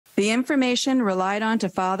The information relied on to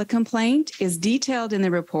file the complaint is detailed in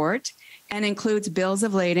the report and includes bills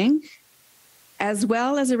of lading, as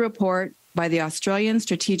well as a report by the Australian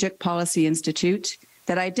Strategic Policy Institute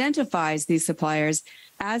that identifies these suppliers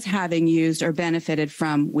as having used or benefited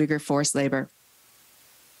from Uyghur forced labor.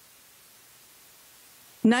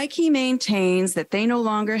 Nike maintains that they no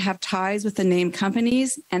longer have ties with the named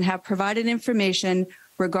companies and have provided information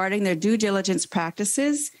regarding their due diligence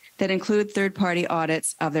practices that include third-party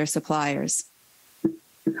audits of their suppliers.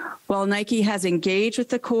 While Nike has engaged with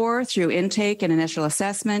the Corps through intake and initial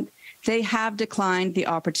assessment, they have declined the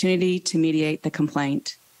opportunity to mediate the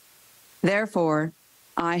complaint. Therefore,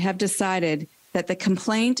 I have decided that the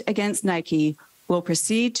complaint against Nike will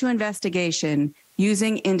proceed to investigation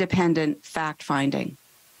using independent fact-finding.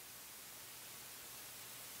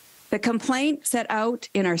 The complaint set out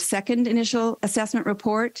in our second initial assessment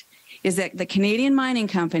report is that the Canadian mining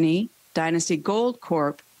company, Dynasty Gold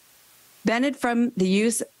Corp., benefited from the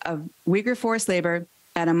use of Uyghur forced labor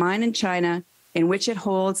at a mine in China in which it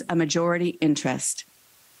holds a majority interest.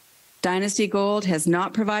 Dynasty Gold has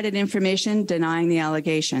not provided information denying the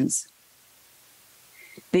allegations.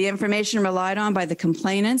 The information relied on by the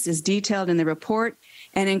complainants is detailed in the report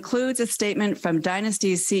and includes a statement from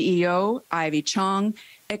Dynasty's CEO, Ivy Chong,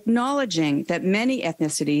 acknowledging that many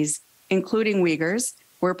ethnicities, including Uyghurs,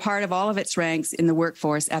 were part of all of its ranks in the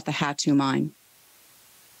workforce at the Hatu mine.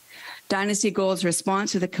 Dynasty Gold's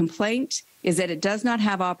response to the complaint is that it does not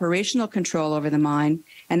have operational control over the mine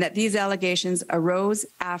and that these allegations arose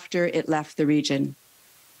after it left the region.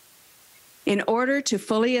 In order to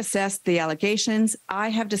fully assess the allegations, I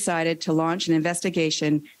have decided to launch an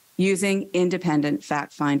investigation using independent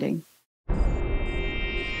fact-finding.